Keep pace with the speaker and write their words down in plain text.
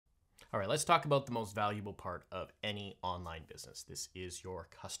All right, let's talk about the most valuable part of any online business. This is your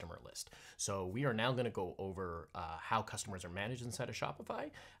customer list. So we are now going to go over how customers are managed inside of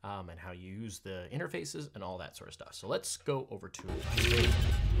Shopify and how you use the interfaces and all that sort of stuff. So let's go over to it.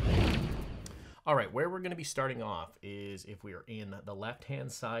 All right, where we're going to be starting off is if we are in the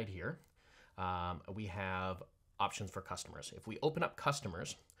left-hand side here, we have options for customers. If we open up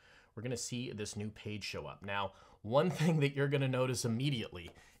customers, we're going to see this new page show up. Now, one thing that you're going to notice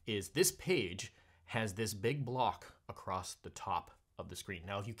immediately is this page has this big block across the top of the screen.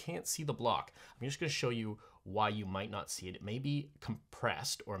 Now, if you can't see the block, I'm just going to show you why you might not see it. It may be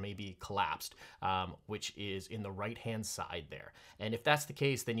compressed or maybe collapsed, which is in the right-hand side there. And if that's the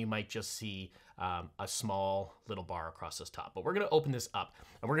case, then you might just see a small little bar across this top. But we're going to open this up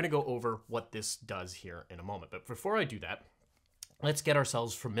and we're going to go over what this does here in a moment. But before I do that, let's get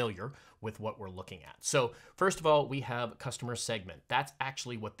ourselves familiar with what we're looking at. So first of all, we have customer segment. That's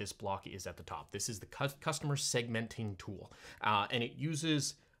actually what this block is at the top. This is the customer segmenting tool. And it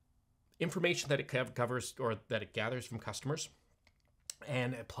uses information that it covers or that it gathers from customers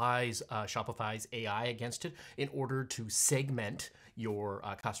and applies Shopify's AI against it in order to segment your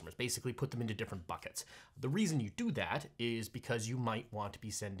customers, basically put them into different buckets. The reason you do that is because you might want to be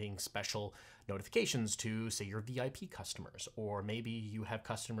sending special notifications to, say, your VIP customers, or maybe you have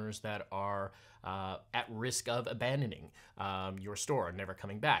customers that are at risk of abandoning your store and never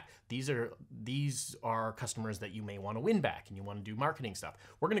coming back. These are customers that you may want to win back and you want to do marketing stuff.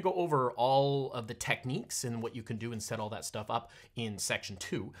 We're going to go over all of the techniques and what you can do and set all that stuff up in section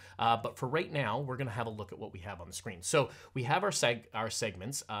 2. But for right now, we're going to have a look at what we have on the screen. So we have our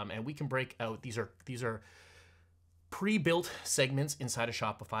segments, and we can break out. These are pre-built segments inside of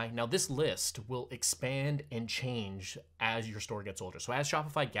Shopify. Now this list will expand and change as your store gets older. So as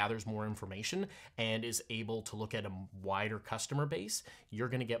Shopify gathers more information and is able to look at a wider customer base, you're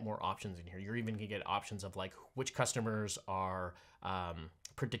going to get more options in here. You're even going to get options of like which customers are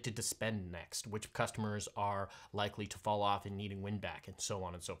predicted to spend next, which customers are likely to fall off and needing win back, and so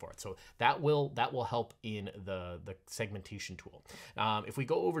on and so forth. So that will help in the segmentation tool. If we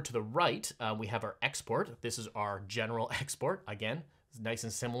go over to the right, we have our export. This is our general export. Again, it's nice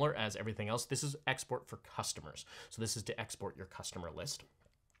and similar as everything else. This is export for customers. So this is to export your customer list.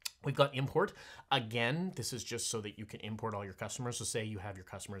 We've got import. Again, this is just so that you can import all your customers. So say you have your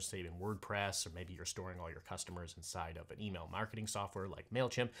customers saved in WordPress, or maybe you're storing all your customers inside of an email marketing software like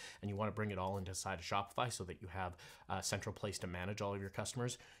MailChimp, and you want to bring it all inside of Shopify so that you have a central place to manage all of your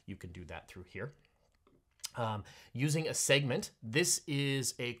customers. You can do that through here. Using a segment, this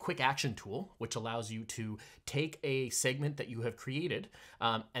is a quick action tool, which allows you to take a segment that you have created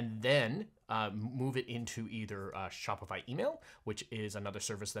and then move it into either Shopify email, which is another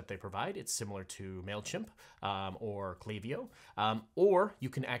service that they provide. It's similar to MailChimp or Klaviyo, or you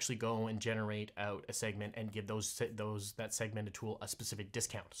can actually go and generate out a segment and give that segmented tool a specific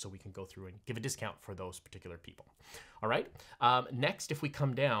discount. So we can go through and give a discount for those particular people. All right. Next, if we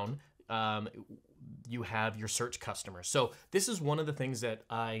come down, you have your search customers. So this is one of the things that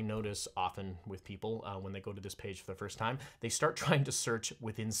I notice often with people when they go to this page for the first time. They start trying to search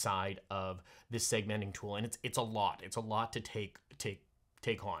within inside of this segmenting tool, and it's a lot. It's a lot to take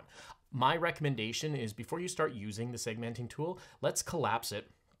on. My recommendation is before you start using the segmenting tool, let's collapse it.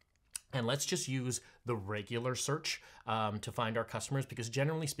 And let's just use the regular search to find our customers, because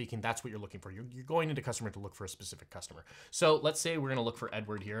generally speaking, that's what you're looking for. You're going into customer to look for a specific customer. So let's say we're going to look for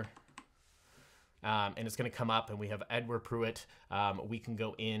Edward here. And it's going to come up and we have Edward Pruitt. We can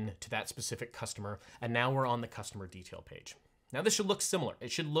go in to that specific customer, and now we're on the customer detail page. Now this should look similar.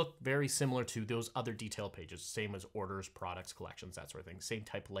 It should look very similar to those other detail pages, same as orders, products, collections, that sort of thing, same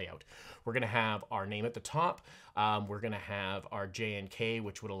type layout. We're going to have our name at the top. We're going to have our J and K,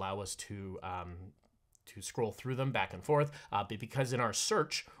 which would allow us to scroll through them back and forth. But because in our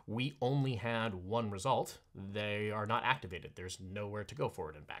search, we only had one result, they are not activated. There's nowhere to go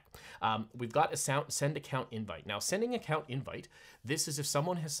forward and back. We've got a send account invite. Now, sending account invite, this is if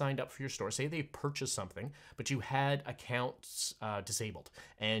someone has signed up for your store, say they purchased something, but you had accounts disabled,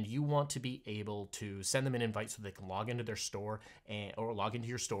 and you want to be able to send them an invite so they can log into their store or log into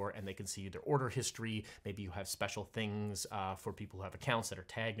your store and they can see their order history. Maybe you have special things for people who have accounts that are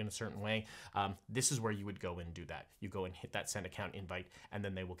tagged in a certain way. This is where you would go and do that. You go and hit that send account invite, and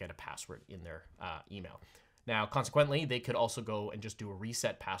then they will get a password in their email. Now, consequently, they could also go and just do a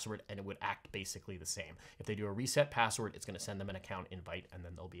reset password, and it would act basically the same. If they do a reset password, it's going to send them an account invite, and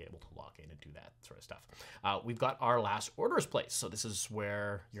then they'll be able to log in and do that sort of stuff. We've got our last orders placed. So this is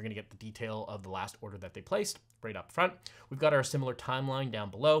where you're going to get the detail of the last order that they placed right up front. We've got our similar timeline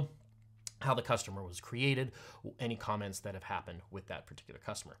down below. how the customer was created, any comments that have happened with that particular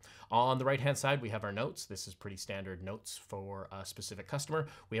customer. On the right-hand side, we have our notes. This is pretty standard notes for a specific customer.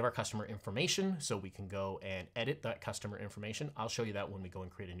 We have our customer information, so we can go and edit that customer information. I'll show you that when we go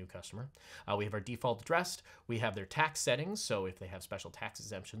and create a new customer. We have our default address. We have their tax settings, so if they have special tax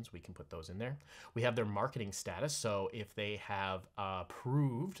exemptions, we can put those in there. We have their marketing status, so if they have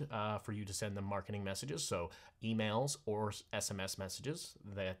approved for you to send them marketing messages, so emails or SMS messages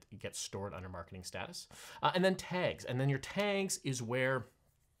that get stored under marketing status. And then tags. And then your tags is where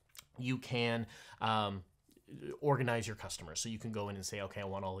you can organize your customers. So you can go in and say, okay, I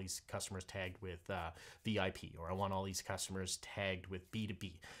want all these customers tagged with VIP, or I want all these customers tagged with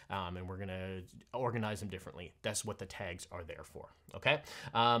B2B, and we're going to organize them differently. That's what the tags are there for, okay?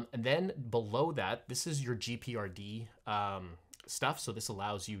 And then below that, this is your GPRD stuff. So this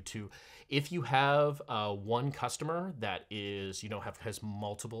allows you to, if you have one customer that is, has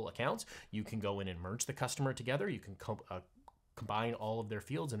multiple accounts, you can go in and merge the customer together. You can combine all of their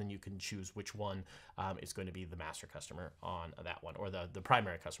fields, and then you can choose which one is going to be the master customer on that one, or the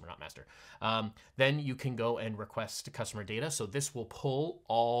primary customer, not master. Then you can go and request customer data. So this will pull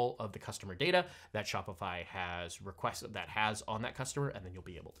all of the customer data that Shopify has requested, that has on that customer, and then you'll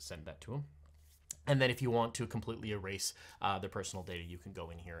be able to send that to them. And then if you want to completely erase their personal data, you can go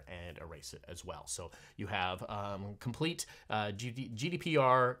in here and erase it as well. So you have complete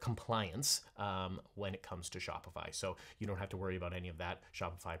GDPR compliance when it comes to Shopify. So you don't have to worry about any of that.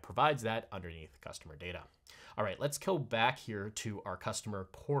 Shopify provides that underneath customer data. All right, let's go back here to our customer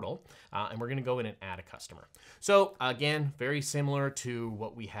portal, and we're gonna go in and add a customer. So again, very similar to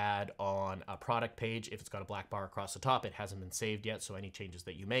what we had on a product page. If it's got a black bar across the top, it hasn't been saved yet, so any changes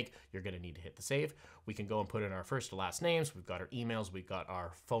that you make, you're gonna need to hit the save. We can go and put in our first to last names, we've got our emails, we've got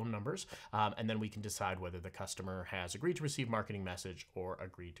our phone numbers, and then we can decide whether the customer has agreed to receive marketing message or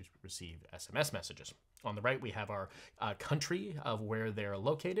agreed to receive SMS messages. On the right, we have our country of where they're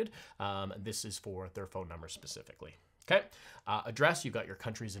located. This is for their phone number specifically. Okay, address, you've got your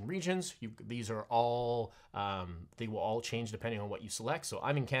countries and regions. These are all, they will all change depending on what you select. So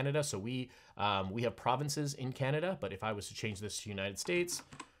I'm in Canada, so we have provinces in Canada, but if I was to change this to United States,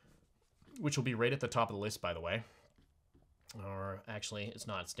 which will be right at the top of the list, by the way, or actually it's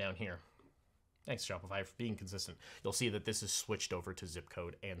not, it's down here. Thanks, Shopify, for being consistent. You'll see that this is switched over to zip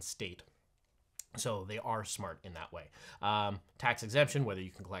code and state. So they are smart in that way. Tax exemption, whether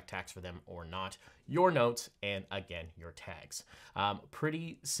you can collect tax for them or not, your notes, and again, your tags.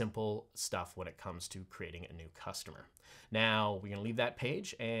 Pretty simple stuff when it comes to creating a new customer. Now, we're gonna leave that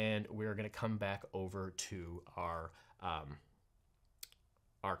page and we're gonna come back over to our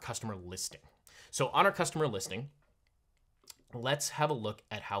customer listing. So on our customer listing, let's have a look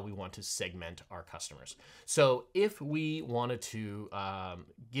at how we want to segment our customers. So if we wanted to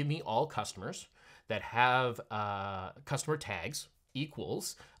give me all customers that have customer tags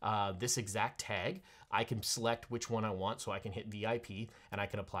equals this exact tag, I can select which one I want, so I can hit VIP and I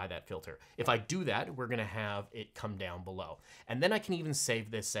can apply that filter. If I do that, we're gonna have it come down below. And then I can even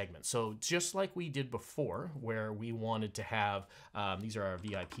save this segment. So just like we did before, where we wanted to have, these are our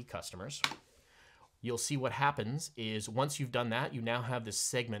VIP customers, you'll see what happens is once you've done that, you now have this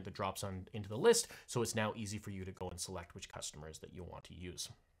segment that drops on into the list. So it's now easy for you to go and select which customers that you want to use,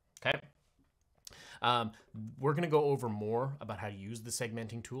 okay? We're gonna go over more about how to use the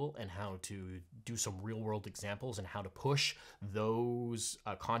segmenting tool and how to do some real world examples and how to push those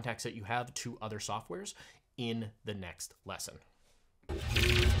contacts that you have to other softwares in the next lesson.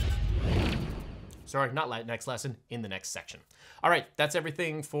 Sorry, not next lesson, in the next section. All right, that's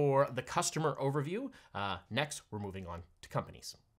everything for the customer overview. Next, we're moving on to companies.